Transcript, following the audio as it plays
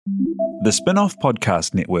The Spin-Off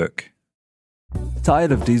Podcast Network.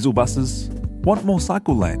 Tired of diesel buses? Want more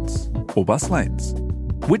cycle lanes or bus lanes?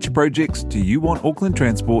 Which projects do you want Auckland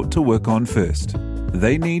Transport to work on first?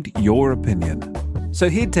 They need your opinion. So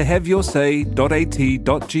head to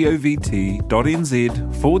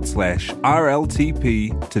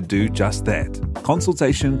haveyourSay.at.govt.nz/RLTP to do just that.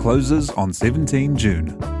 Consultation closes on 17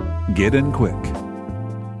 June. Get in quick.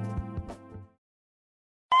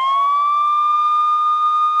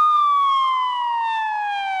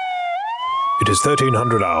 It is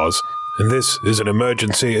 1300 hours, and this is an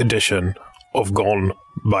emergency edition of Gone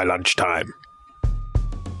by Lunchtime.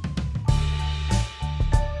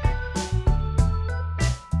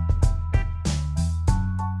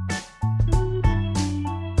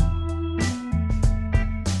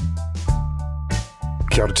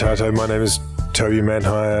 Kia ora tātou, my name is Toby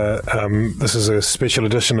Manhire. This is a special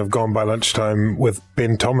edition of Gone by Lunchtime with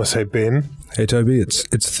Ben Thomas. Hey, Ben. Hey, Toby. It's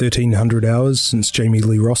 1,300 hours since Jamie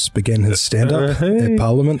Lee Ross began his stand-up at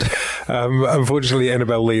Parliament. Unfortunately,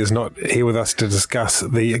 Annabelle Lee is not here with us to discuss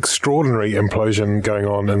the extraordinary implosion going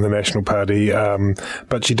on in the National Party,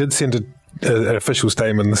 but she did send an official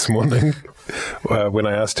statement this morning when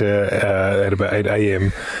I asked her at about 8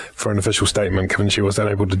 a.m. for an official statement, given she was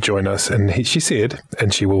unable to join us. And she said,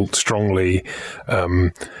 and she will strongly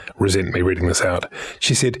resent me reading this out,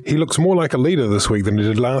 she said, he looks more like a leader this week than he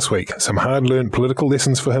did last week. Some hard-learned political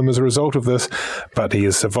lessons for him as a result of this, but he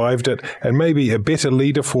has survived it and may be a better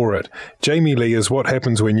leader for it. Jamie Lee is what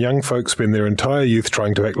happens when young folks spend their entire youth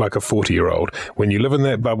trying to act like a 40-year-old. When you live in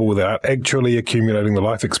that bubble without actually accumulating the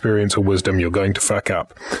life experience or wisdom, you're going to fuck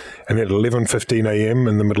up. And then at 11:15 a.m.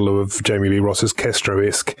 in the middle of Jamie Lee Ross's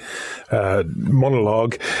Castro-esque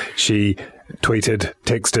monologue, she tweeted,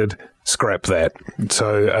 texted, scrap that.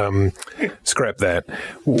 So, scrap that.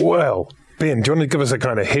 Well, Ben, do you want to give us a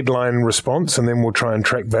kind of headline response and then we'll try and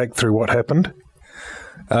track back through what happened?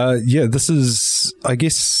 This is, I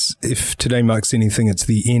guess, if today marks anything, it's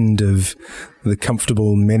the end of the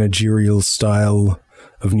comfortable managerial style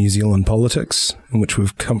of New Zealand politics, in which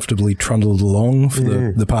we've comfortably trundled along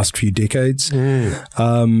for the past few decades.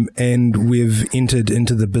 And we've entered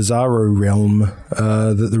into the bizarro realm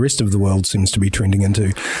that the rest of the world seems to be trending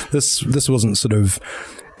into. This wasn't sort of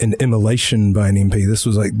an immolation by an MP. This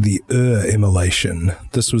was like the immolation.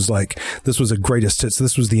 This was a greatest hits.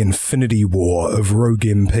 This was the Infinity War of rogue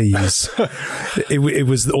MPs. it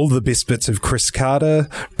was all the best bits of Chris Carter,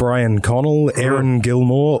 Brian Connell, Aaron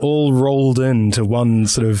Gilmore, all rolled into one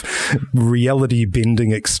sort of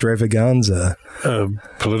reality-bending extravaganza.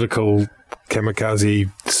 Political kamikaze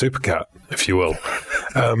supercut, if you will.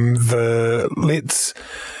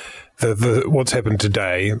 What's happened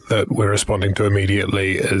today that we're responding to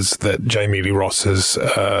immediately is that Jamie Lee Ross has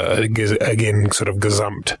again sort of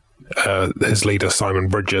gazumped his leader Simon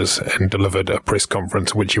Bridges and delivered a press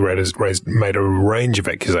conference in which he made a range of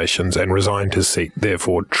accusations and resigned his seat,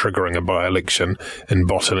 therefore triggering a by-election in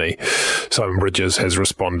Botany. Simon Bridges has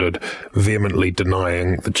responded, vehemently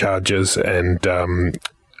denying the charges and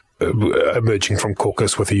emerging from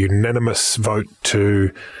caucus with a unanimous vote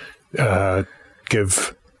to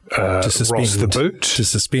give to suspend, Ross the boot, to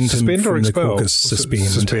suspend him from or expel? The caucus.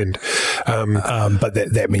 Suspend. But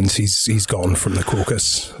that means he's gone from the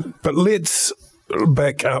caucus. But let's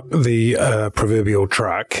back up the proverbial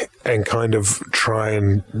truck and kind of try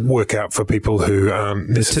and work out for people who aren't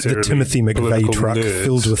necessarily the Timothy McVeigh truck nerds.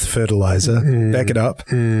 Filled with fertilizer. Back it up.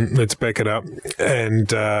 Let's back it up,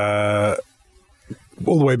 and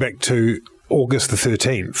all the way back to August the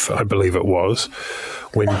 13th, I believe it was,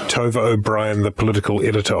 when Tova O'Brien, the political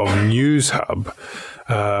editor of News Hub,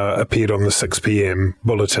 appeared on the 6 p.m.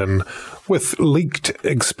 bulletin with leaked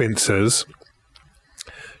expenses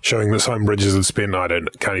showing that Simon Bridges had spent,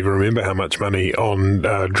 can't even remember how much money on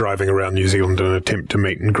driving around New Zealand in an attempt to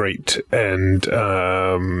meet and greet and,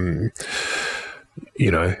 a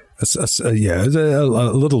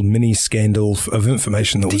little mini scandal of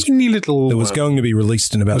information that was going to be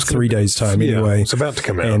released in about 3 days' time anyway. It's about to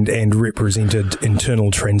come out. And represented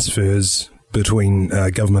internal transfers between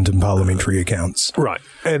government and parliamentary accounts. Right.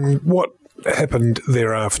 And what happened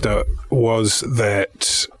thereafter was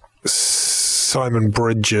that Simon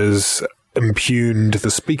Bridges impugned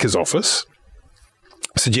the Speaker's office,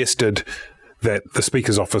 suggested that the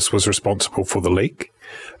Speaker's office was responsible for the leak.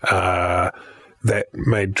 That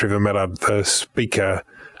made Trevor Mallard, the Speaker,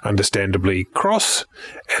 understandably cross,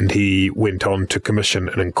 and he went on to commission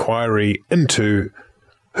an inquiry into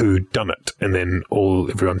who done it. And then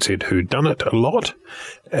everyone said who done it a lot,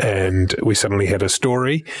 and we suddenly had a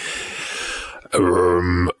story.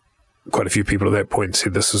 quite a few people at that point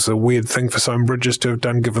said this is a weird thing for Simon Bridges to have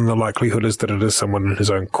done, given the likelihood is that it is someone in his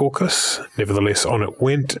own caucus. Nevertheless, on it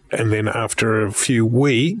went. And then after a few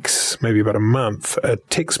weeks, maybe about a month, a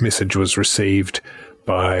text message was received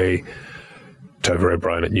by Tova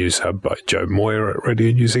O'Brien at News Hub, by Joe Moyer at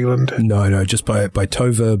Radio New Zealand. No, just by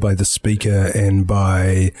Tova, by the speaker, and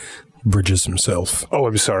by Bridges himself. Oh,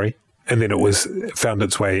 I'm sorry. And then it found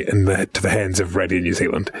its way to the hands of Radio New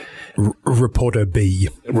Zealand. Reporter B.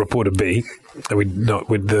 Reporter B. With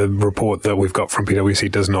the report that we've got from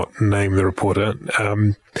PwC does not name the reporter.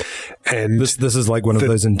 And this is like one of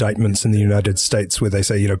those indictments in the United States where they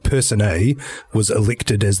say, person A was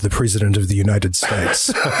elected as the president of the United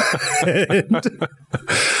States.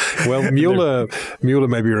 Well, Mueller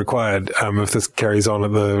may be required if this carries on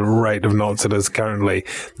at the rate of knots it is currently.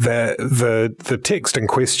 The text in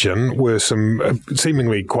question were some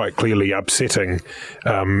seemingly quite clearly upsetting,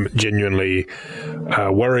 genuinely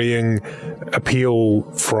worrying appeal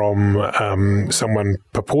from someone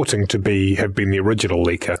purporting to have been the original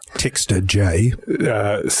leaker. Texter J.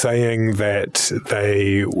 Saying that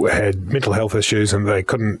they had mental health issues and they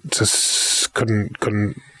couldn't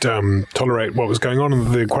tolerate what was going on and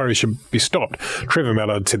the inquiry should be stopped. Trevor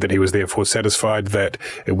Mallard said that he was therefore satisfied that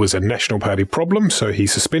it was a National Party problem, so he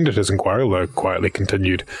suspended his inquiry, although quietly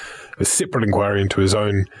continued a separate inquiry into his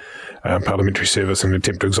own parliamentary service in an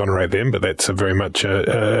attempt to exonerate them, but that's very much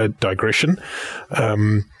a digression.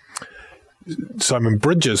 Simon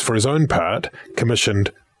Bridges, for his own part,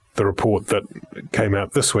 commissioned the report that came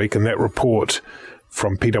out this week, and that report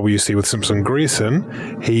from PwC with Simpson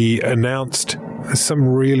Grierson, he announced some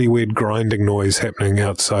really weird grinding noise happening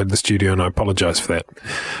outside the studio, and I apologise for that.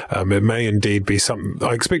 It may indeed be something.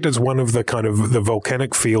 I expect it's one of the kind of the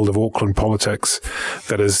volcanic field of Auckland politics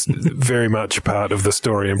that is very much part of the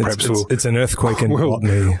story, and perhaps it's an earthquake in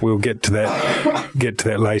botany. We'll get to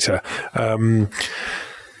that later.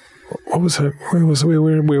 What was it? Where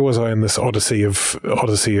was I in this odyssey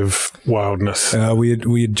of wildness?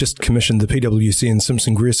 We had just commissioned the PwC and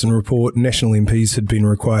Simpson Grierson report. National MPs had been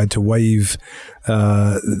required to waive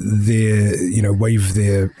their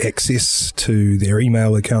access to their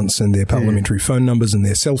email accounts and their parliamentary phone numbers and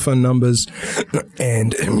their cell phone numbers,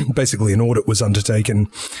 and basically an audit was undertaken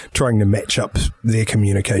trying to match up their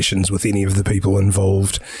communications with any of the people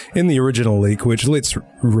involved in the original leak, which, let's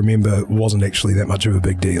remember, wasn't actually that much of a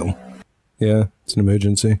big deal. Yeah, it's an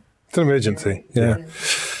emergency. It's an emergency. Yeah.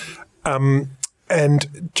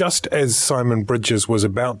 And just as Simon Bridges was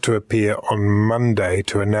about to appear on Monday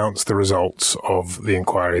to announce the results of the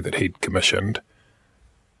inquiry that he'd commissioned,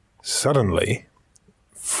 suddenly,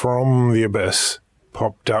 from the abyss,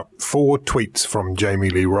 popped up 4 tweets from Jamie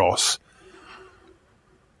Lee Ross,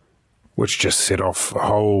 which just set off a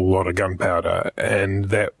whole lot of gunpowder. And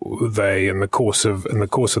that in the course of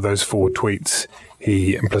those 4 tweets,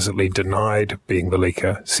 he implicitly denied being the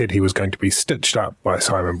leaker, said he was going to be stitched up by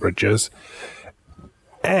Simon Bridges,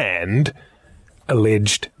 and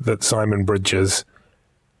alleged that Simon Bridges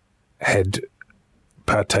had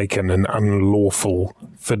partaken in unlawful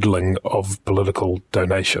fiddling of political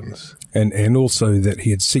donations. And also that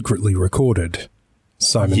he had secretly recorded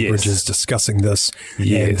Simon Bridges discussing this,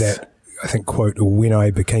 and that, I think, quote, when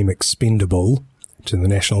I became expendable to the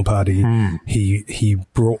National Party, he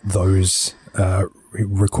brought those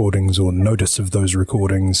recordings or notice of those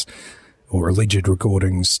recordings or alleged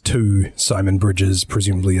recordings to Simon Bridges,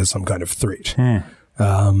 presumably as some kind of threat.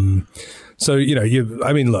 So,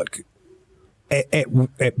 look,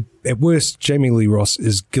 at worst, Jamie Lee Ross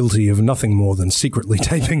is guilty of nothing more than secretly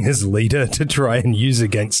taping his leader to try and use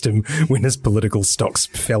against him when his political stocks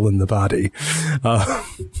fell in the party.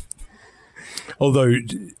 Although,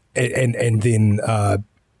 and then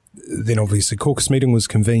obviously caucus meeting was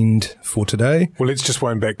convened for today. Well, let's just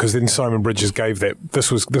wind back, because then Simon Bridges gave that.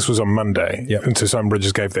 This was on Monday, and so Simon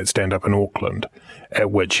Bridges gave that stand up in Auckland,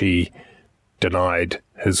 at which he denied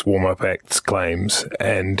his warm-up act's claims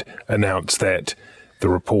and announced that the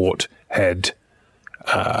report had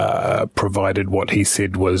provided what he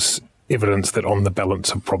said was evidence that on the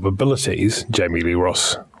balance of probabilities, Jamie Lee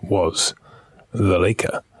Ross was the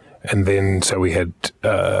leaker. And then so we had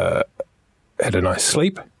a nice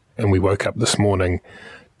sleep, and we woke up this morning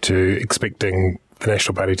to expecting the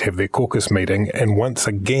National Party to have their caucus meeting, and once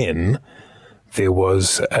again there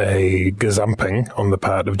was a gazumping on the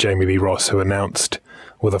part of Jamie Lee Ross, who announced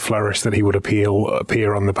with a flourish that he would appear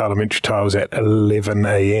on the parliamentary tiles at 11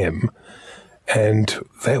 a.m. And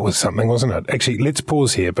that was something, wasn't it? Actually, let's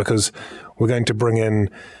pause here, because we're going to bring in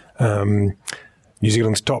New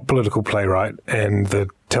Zealand's top political playwright and the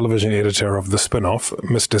television editor of The Spin-Off,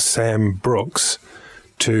 Mr. Sam Brooks,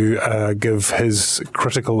 to give his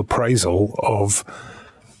critical appraisal of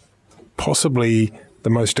possibly the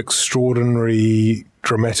most extraordinary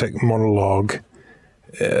dramatic monologue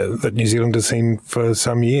that New Zealand has seen for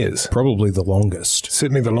some years. Probably the longest.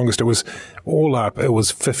 Certainly the longest. It was all up. It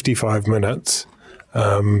was 55 minutes.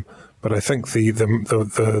 But I think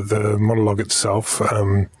the monologue itself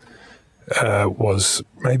was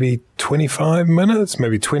maybe 25 minutes,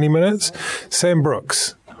 maybe 20 minutes. Sam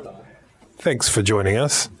Brooks, thanks for joining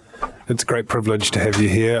us. It's a great privilege to have you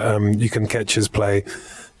here. You can catch his play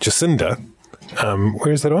Jacinda.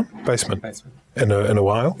 Where is that on? Basement. In a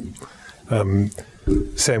while.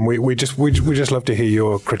 Sam, we just love to hear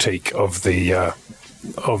your critique of the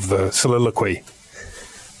soliloquy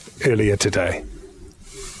earlier today.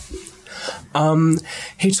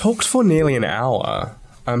 He talked for nearly an hour.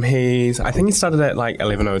 I think he started at like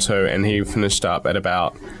 11:02 and he finished up at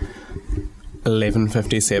about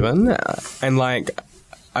 11:57, and like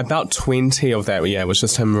about 20 of that, was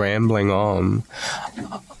just him rambling on.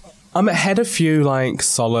 It had a few like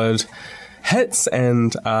solid hits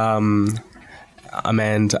and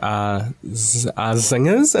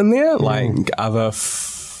singers in there, like other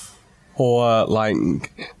 4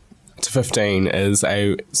 like to 15 is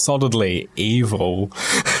a solidly evil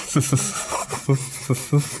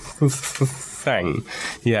thing.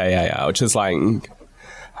 Yeah, which is like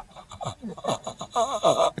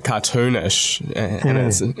cartoonish in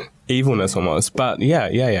its evilness almost. But yeah.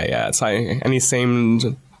 It's like, and he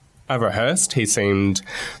seemed rehearsed. He seemed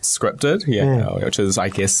scripted, which is, I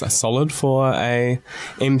guess, solid for a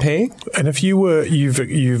MP. And if you've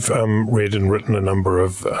read and written a number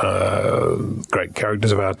of great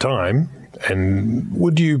characters of our time, and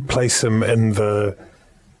would you place him in the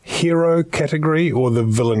hero category or the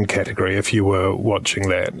villain category if you were watching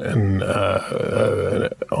that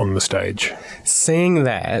on the stage? Seeing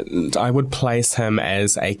that, I would place him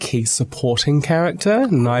as a key supporting character,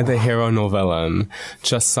 neither hero nor villain,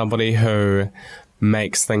 just somebody who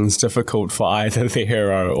makes things difficult for either the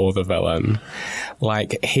hero or the villain.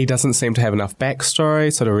 Like, he doesn't seem to have enough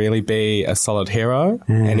backstory to really be a solid hero,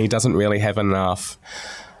 and he doesn't really have enough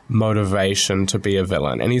motivation to be a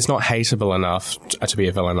villain, and he's not hateable enough to be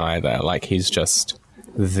a villain either. Like, he's just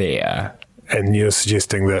there. And you're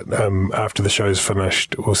suggesting that after the show's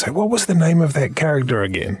finished, we'll say, what was the name of that character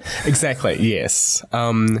again? Exactly, yes.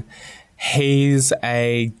 He's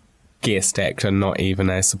a guest actor, not even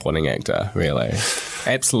a supporting actor, really.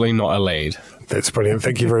 Absolutely not a lead. That's brilliant.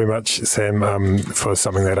 Thank you very much, Sam, for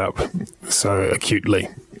summing that up so acutely.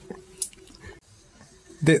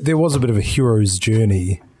 There was a bit of a hero's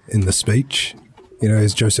journey in the speech,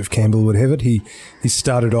 as Joseph Campbell would have it. He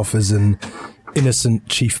started off as an innocent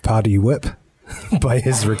chief party whip by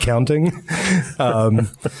his recounting.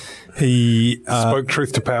 He spoke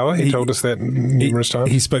truth to power. He told us that numerous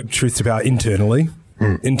times. He spoke truth to power internally.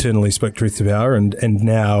 Internally spoke truth to power, and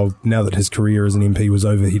now that his career as an MP was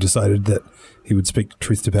over, he decided that he would speak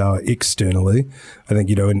truth to power externally. I think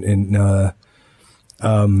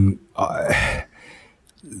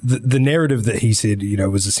the narrative that he said,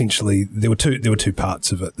 was essentially there were two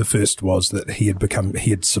parts of it. The first was that he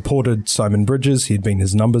had supported Simon Bridges. He had been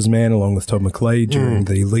his numbers man along with Todd McLeay during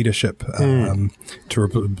the leadership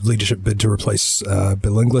leadership bid to replace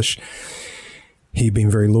Bill English. He'd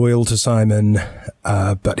been very loyal to Simon,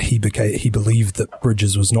 but he believed that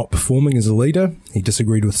Bridges was not performing as a leader. He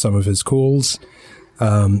disagreed with some of his calls.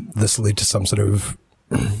 This led to some sort of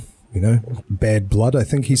bad blood, I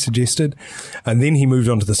think he suggested. And then he moved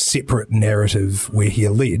on to the separate narrative where he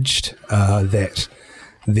alleged that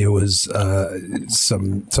there was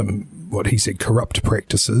some what he said corrupt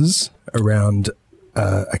practices around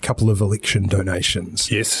a couple of election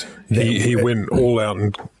donations. Yes, he went all out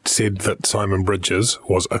and said that Simon Bridges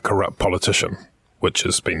was a corrupt politician, which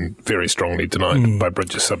has been very strongly denied by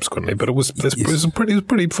Bridges subsequently. But it was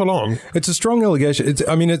pretty full on. It's a strong allegation.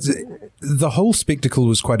 The whole spectacle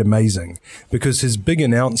was quite amazing because his big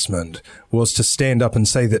announcement was to stand up and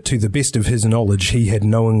say that to the best of his knowledge, he had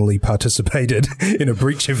knowingly participated in a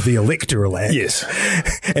breach of the Electoral Act. Yes.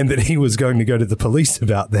 And that he was going to go to the police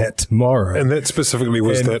about that tomorrow. And that specifically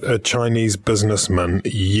was that a Chinese businessman,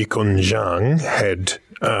 Yikun Zhang, had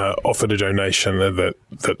offered a donation that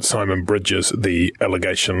Simon Bridges, the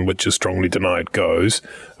allegation which is strongly denied, goes.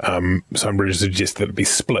 Simon Bridges suggested it be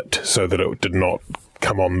split so that it did not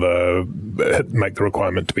come on make the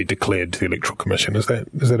requirement to be declared to the Electoral Commission. Is that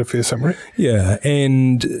a fair summary? Yeah,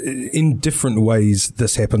 and in different ways,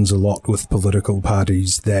 this happens a lot with political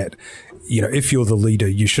parties that, if you're the leader,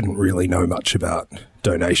 you shouldn't really know much about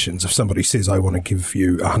donations. If somebody says, I want to give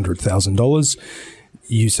you $100,000,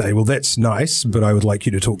 you say, well, that's nice, but I would like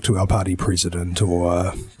you to talk to our party president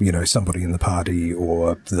or, somebody in the party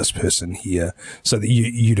or this person here, so that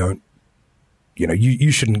you don't,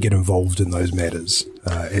 you shouldn't get involved in those matters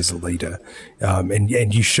as a leader.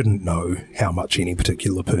 And you shouldn't know how much any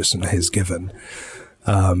particular person has given.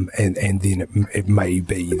 And then it may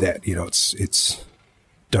be that, it's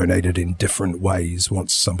donated in different ways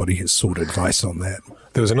once somebody has sought advice on that.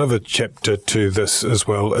 There was another chapter to this as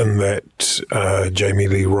well, in that Jamie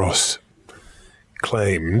Lee Ross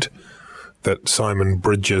claimed that Simon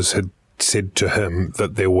Bridges had said to him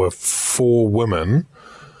that there were 4 women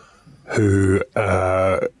who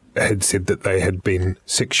had said that they had been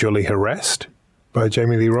sexually harassed by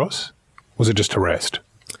Jamie Lee Ross. Was it just harassed?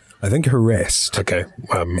 I think harassed. Okay.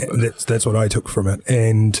 That's what I took from it.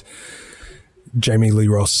 And Jamie Lee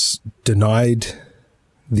Ross denied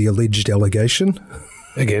the alleged allegation.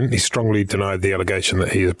 Again, he strongly denied the allegation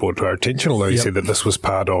that he has brought to our attention, although he said that this was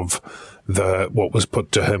part of what was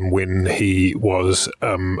put to him when he was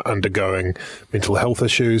undergoing mental health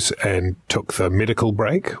issues and took the medical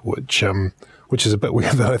break, which is a bit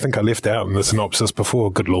weird that I think I left out in the synopsis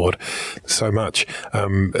before. Good Lord, so much.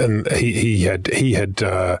 And he had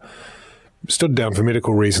stood down for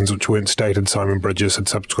medical reasons which weren't stated. Simon Bridges had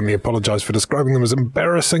subsequently apologised for describing them as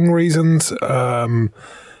embarrassing reasons.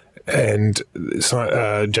 And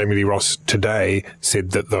Jamie Lee Ross today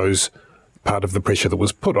said that those part of the pressure that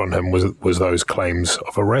was put on him was those claims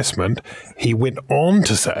of harassment. He went on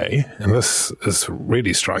to say, and this is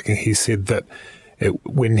really striking, he said that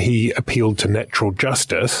when he appealed to natural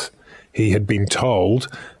justice, he had been told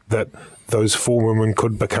that those 4 women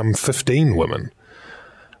could become 15 women.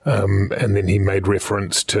 And then he made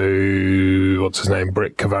reference to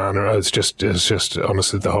Brett Kavanaugh. It's just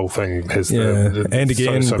honestly, the whole thing has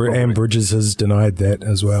and Bridges has denied that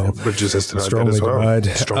as well. Bridges has denied Strongly that as well. Denied.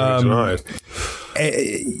 Strongly denied.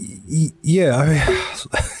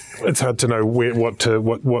 It's hard to know what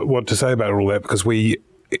to say about all that, because we,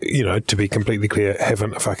 to be completely clear,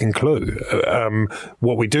 haven't a fucking clue.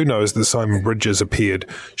 What we do know is that Simon Bridges appeared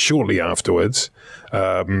shortly afterwards,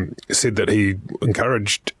 said that he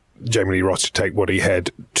encouraged Jamie Lee Ross to take what he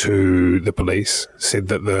had to the police, said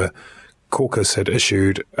that the caucus had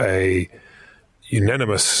issued a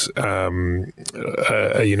unanimous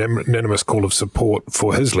call of support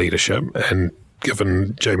for his leadership and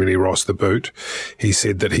given Jamie Lee Ross the boot. He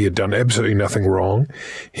said that he had done absolutely nothing wrong.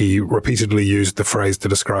 He repeatedly used the phrase to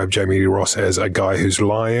describe Jamie Lee Ross as a guy who's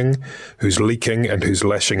lying, who's leaking, and who's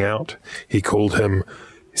lashing out. He called him,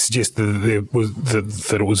 suggested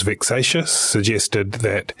that it was vexatious, suggested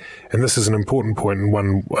that, and this is an important point and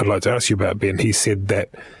one I'd like to ask you about, Ben, he said that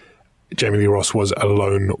Jamie Lee Ross was a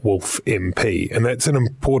lone wolf MP. And that's an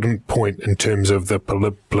important point in terms of the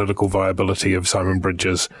political viability of Simon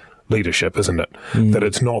Bridges' leadership, isn't it? That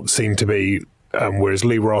it's not seen to be, whereas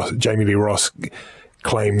Jamie Lee Ross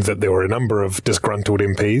claimed that there were a number of disgruntled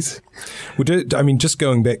MPs. Well, just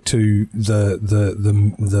going back to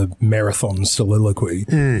the marathon soliloquy,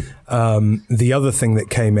 the other thing that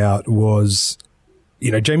came out was,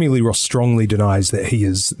 Jamie Lee Ross strongly denies that he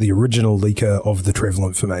is the original leaker of the travel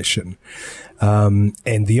information. And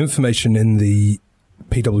the information in the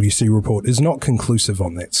PwC report is not conclusive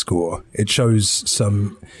on that score. It shows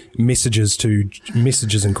some messages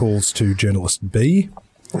and calls to journalist B,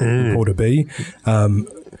 reporter B.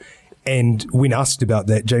 And when asked about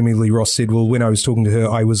that, Jamie Lee Ross said, well, when I was talking to her,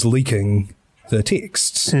 I was leaking the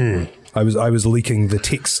texts. I was leaking the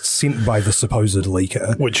texts sent by the supposed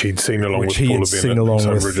leaker, which he'd seen along with Paula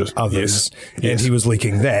Bennett, others, and he was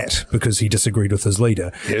leaking that because he disagreed with his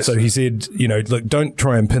leader. Yes. So he said, look, don't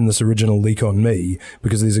try and pin this original leak on me,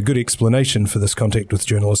 because there's a good explanation for this contact with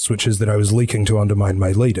journalists, which is that I was leaking to undermine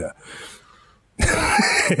my leader.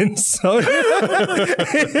 And so he's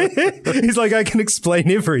like, I can explain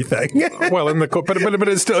everything. Well, in the court, but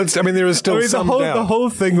it's still. There is still some doubt. The whole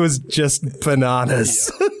thing was just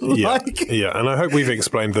bananas. Yeah, and I hope we've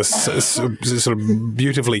explained this sort of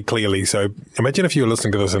beautifully clearly. So imagine if you were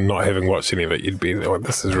listening to this and not having watched any of it, you'd be,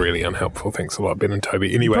 this is really unhelpful. Thanks a lot, Ben and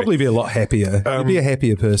Toby. Anyway, you'd probably be a lot happier. You'd be a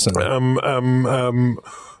happier person.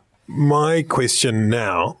 My question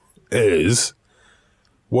now is,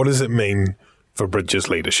 what does it mean for Bridges'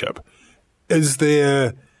 leadership? Is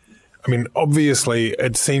there, obviously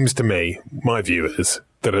it seems to me, my view is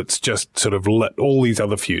that it's just sort of lit all these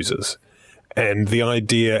other fuses. And the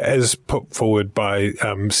idea, as put forward by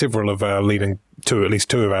several of our at least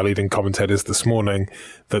two of our leading commentators this morning,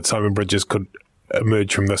 that Simon Bridges could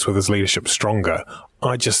emerge from this with his leadership stronger,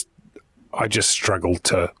 I just struggle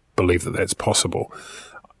to believe that that's possible.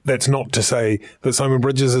 That's not to say that Simon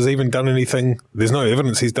Bridges has even done anything. There's no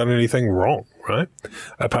evidence he's done anything wrong. right?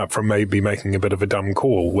 Apart from maybe making a bit of a dumb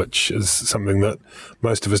call, which is something that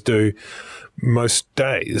most of us do most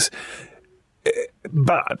days.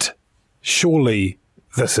 But surely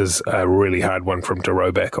this is a really hard one for him to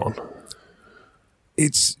row back on.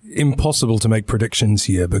 It's impossible to make predictions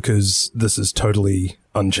here because this is totally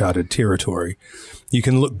uncharted territory. You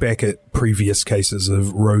can look back at previous cases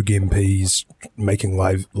of rogue MPs making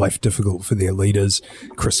life difficult for their leaders.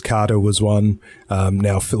 Chris Carter was one.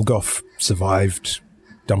 Now Phil Goff survived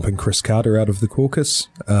dumping Chris Carter out of the caucus.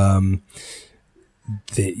 Aaron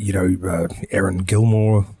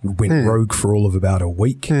Gilmore went rogue for all of about a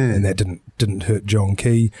week, and that didn't hurt John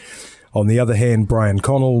Key. On the other hand, Brian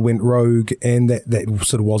Connell went rogue, and that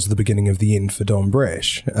sort of was the beginning of the end for Don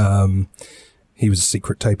Brash. He was a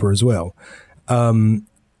secret taper as well.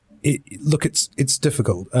 It's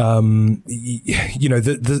difficult.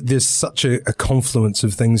 There's such a confluence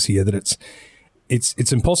of things here that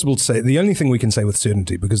it's impossible to say. The only thing we can say with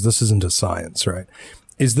certainty, because this isn't a science, right,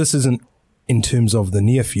 is this isn't in terms of the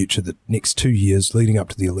near future, the next 2 years leading up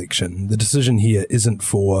to the election. The decision here isn't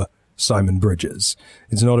for Simon Bridges.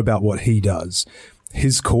 It's not about what he does.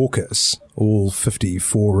 His caucus, all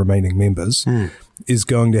 54 remaining members, is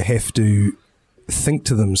going to have to think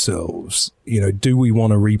to themselves, do we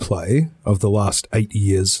want a replay of the last 8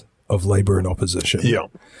 years of Labour in opposition? Yeah.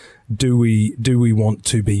 Do we want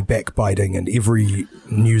to be backbiting and every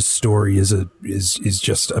news story is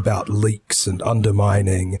just about leaks and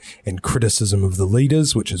undermining and criticism of the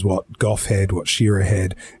leaders, which is what Goff had, what Shearer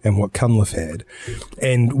had, and what Cunliffe had.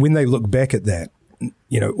 And when they look back at that,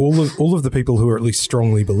 all of the people who are at least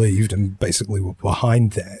strongly believed and basically were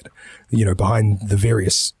behind that, behind the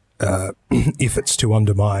various efforts to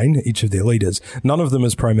undermine each of their leaders, none of them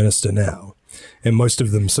is Prime Minister now. And most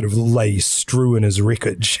of them sort of lay strewn as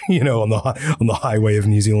wreckage, on the highway of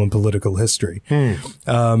New Zealand political history.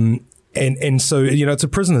 And so, it's a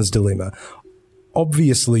prisoner's dilemma.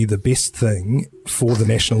 Obviously, the best thing for the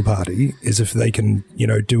National Party is if they can,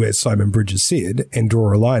 do as Simon Bridges said and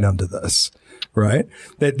draw a line under this, right?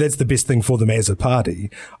 That's the best thing for them as a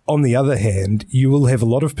party. On the other hand, you will have a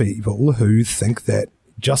lot of people who think that,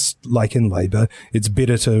 just like in Labour, it's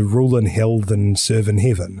better to rule in hell than serve in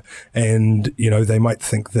heaven. And, they might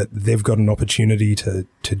think that they've got an opportunity to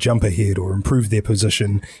jump ahead or improve their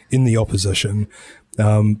position in the opposition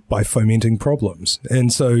by fomenting problems.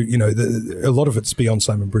 And so, a lot of it's beyond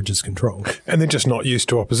Simon Bridges' control. And they're just not used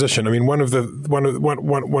to opposition. I mean, one of the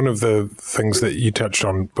things that you touched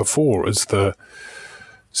on before is the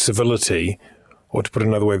civility, or to put it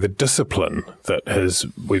another way, the discipline that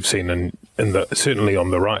we've seen in certainly on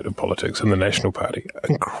the right of politics in the National Party.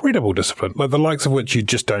 Incredible discipline, like the likes of which you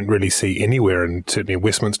just don't really see anywhere, and certainly in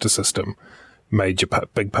Westminster system, major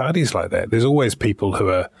big parties like that. There's always people who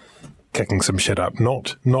are kicking some shit up.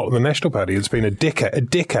 Not the National Party. It's been a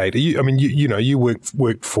decade. You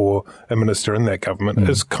worked for a minister in that government.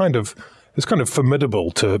 It's kind of formidable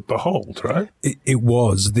to behold, right? It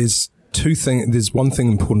was. There's one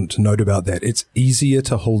thing important to note about that. It's easier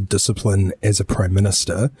to hold discipline as a Prime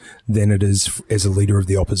Minister than it is as a leader of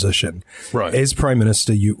the opposition. Right. As Prime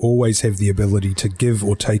Minister, you always have the ability to give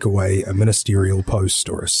or take away a ministerial post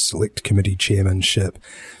or a select committee chairmanship.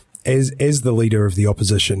 As the leader of the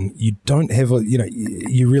opposition, you don't have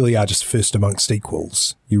you really are just first amongst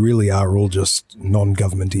equals. You really are all just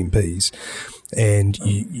non-government MPs. And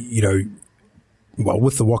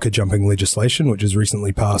with the Waka jumping legislation, which has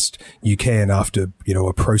recently passed, you can, after,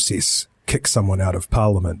 a process, kick someone out of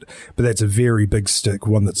Parliament. But that's a very big stick,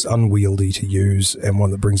 one that's unwieldy to use and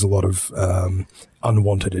one that brings a lot of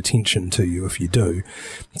unwanted attention to you if you do.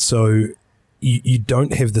 So you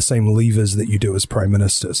don't have the same levers that you do as Prime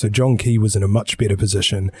Minister. So John Key was in a much better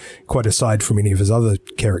position, quite aside from any of his other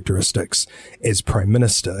characteristics, as Prime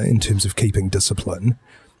Minister in terms of keeping discipline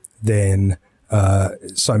than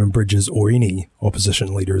Simon Bridges or any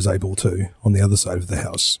opposition leader is able to on the other side of the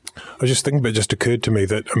House. I was just thinking, but it just occurred to me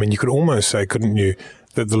that, you could almost say, couldn't you,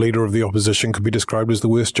 that the leader of the opposition could be described as the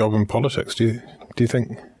worst job in politics. Do you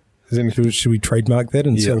think? Should we trademark that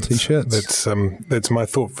and sell T-shirts? That's my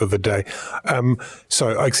thought for the day.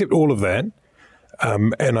 So I accept all of that.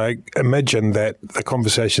 And I imagine that the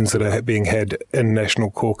conversations that are being had in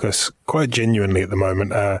National Caucus quite genuinely at the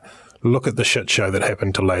moment are, look at the shit show that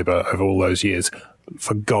happened to Labour over all those years.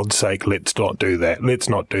 For God's sake, let's not do that. Let's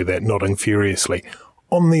not do that, nodding furiously.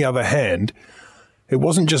 On the other hand, it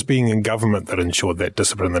wasn't just being in government that ensured that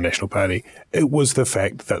discipline in the National Party. It was the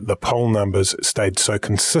fact that the poll numbers stayed so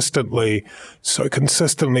consistently, so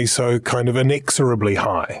kind of inexorably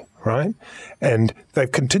high, right? And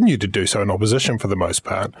they've continued to do so in opposition for the most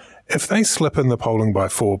part. If they slip in the polling by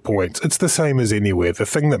 4 points, it's the same as anywhere. The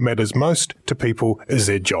thing that matters most to people is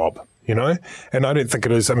their job, you know? And I don't think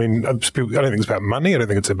it is, I don't think it's about money. I don't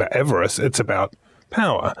think it's about avarice. It's about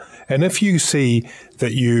power. And if you see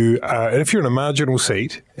that if you're in a marginal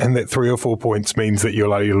seat and that 3 or 4 points means that you're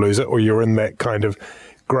likely to lose it, or you're in that kind of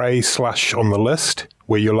grey slush on the list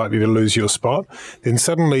where you're likely to lose your spot, then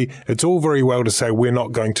suddenly it's all very well to say we're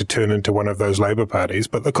not going to turn into one of those Labour parties,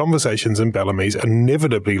 but the conversations in Bellamy's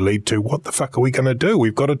inevitably lead to what the fuck are we going to do?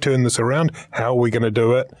 We've got to turn this around. How are we going to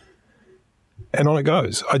do it? And on it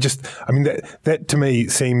goes. That to me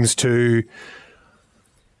seems to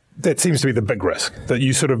be the big risk, that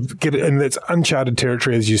you sort of get it, and it's uncharted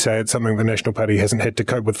territory, as you say. It's something the National Party hasn't had to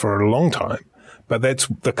cope with for a long time. But that's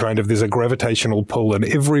there's a gravitational pull in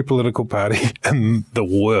every political party in the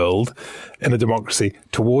world in a democracy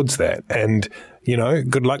towards that. And, you know,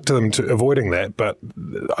 good luck to them to avoiding that. But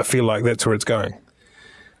I feel like that's where it's going.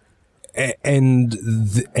 And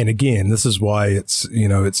again, this is why it's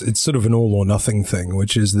sort of an all or nothing thing,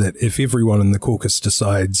 which is that if everyone in the caucus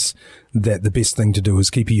decides that the best thing to do is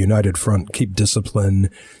keep a united front, keep discipline,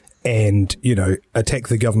 and, you know, attack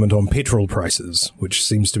the government on petrol prices, which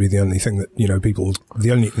seems to be the only thing that, you know,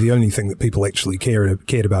 the only thing that people actually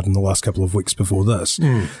cared about in the last couple of weeks before this,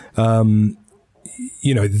 then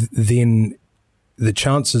the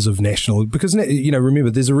chances of National, because, you know,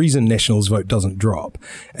 remember, there's a reason National's vote doesn't drop,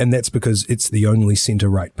 and that's because it's the only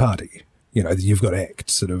centre-right party. You know, you've got ACT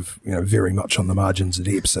sort of, you know, very much on the margins at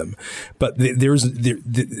Epsom. But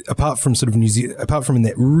apart from sort of apart from in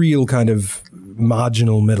that real kind of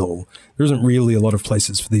marginal middle, there isn't really a lot of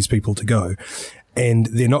places for these people to go. And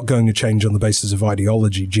they're not going to change on the basis of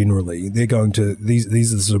ideology generally. They're going to, these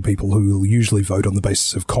are the sort of people who will usually vote on the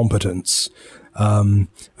basis of competence. I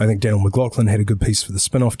think Daniel McLaughlin had a good piece for the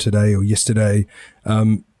Spin-Off today or yesterday.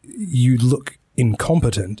 You look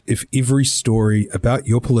incompetent if every story about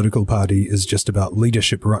your political party is just about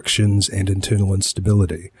leadership ructions and internal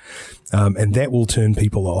instability. And that will turn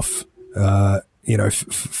people off,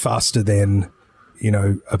 faster than, you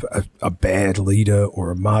know, a bad leader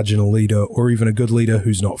or a marginal leader or even a good leader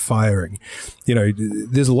who's not firing. You know,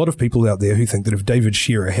 there's a lot of people out there who think that if David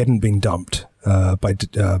Shearer hadn't been dumped by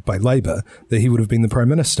Labour, that he would have been the Prime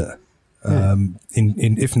Minister,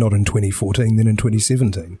 if not in 2014, then in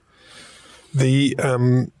 2017. The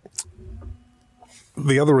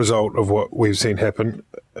other result of what we've seen happen,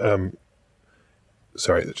 that's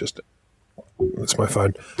my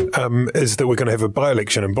phone, is that we're going to have a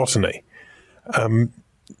by-election in Botany.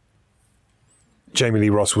 Jamie Lee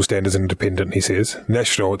Ross will stand as an independent, he says.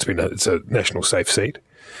 It's a national safe seat.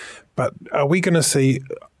 But are we going to see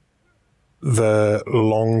the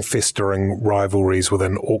long festering rivalries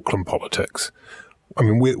within Auckland politics? I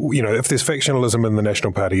mean, if there's factionalism in the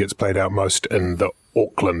National Party, it's played out most in the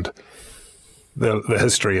Auckland, the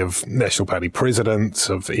history of National Party presidents,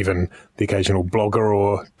 of even the occasional blogger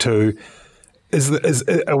or two. Is this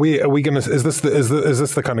the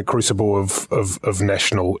kind of crucible of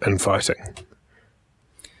national infighting?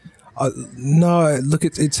 No, look,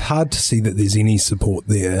 it's hard to see that there's any support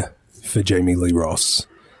there for Jamie Lee Ross.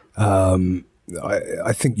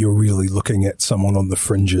 I think you're really looking at someone on the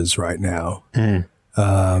fringes right now.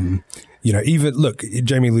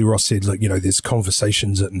 Jamie Lee Ross said, there's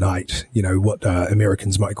conversations at night, what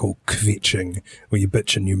Americans might call kvetching, where you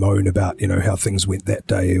bitch and you moan about, how things went that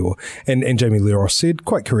day. And Jamie Lee Ross said,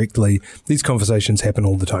 quite correctly, these conversations happen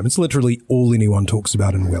all the time. It's literally all anyone talks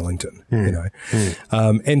about in Wellington,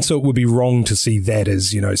 and so it would be wrong to see that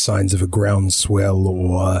as, signs of a groundswell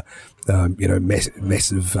or,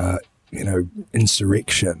 massive,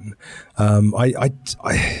 insurrection.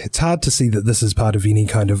 It's hard to see that this is part of any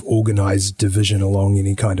kind of organized division along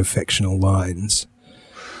any kind of factional lines.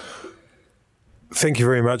 Thank you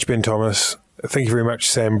very much, Ben Thomas. Thank you very much,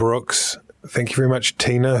 Sam Brooks. Thank you very much,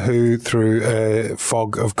 Tina, who through a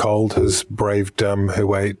fog of cold has braved her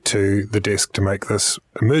way to the desk to make this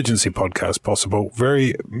emergency podcast possible.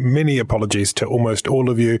 Very many apologies to almost all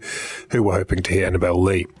of you who were hoping to hear Annabelle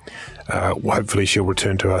Lee. Hopefully she'll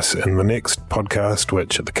return to us in the next podcast,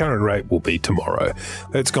 which at the current rate will be tomorrow.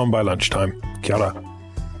 It's gone by lunchtime. Kia ora.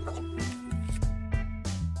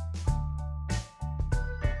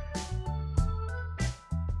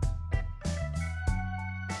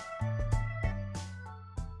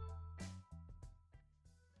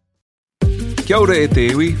 Kia ora e te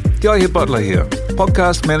iwi, Te Aihe Butler here,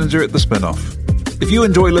 podcast manager at The Spin-Off. If you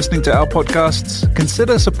enjoy listening to our podcasts,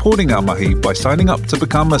 consider supporting our mahi by signing up to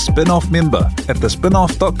become a Spin-Off member at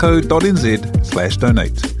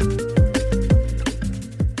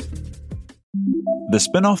thespinoff.co.nz/donate. the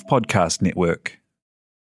Spin-off Podcast Network.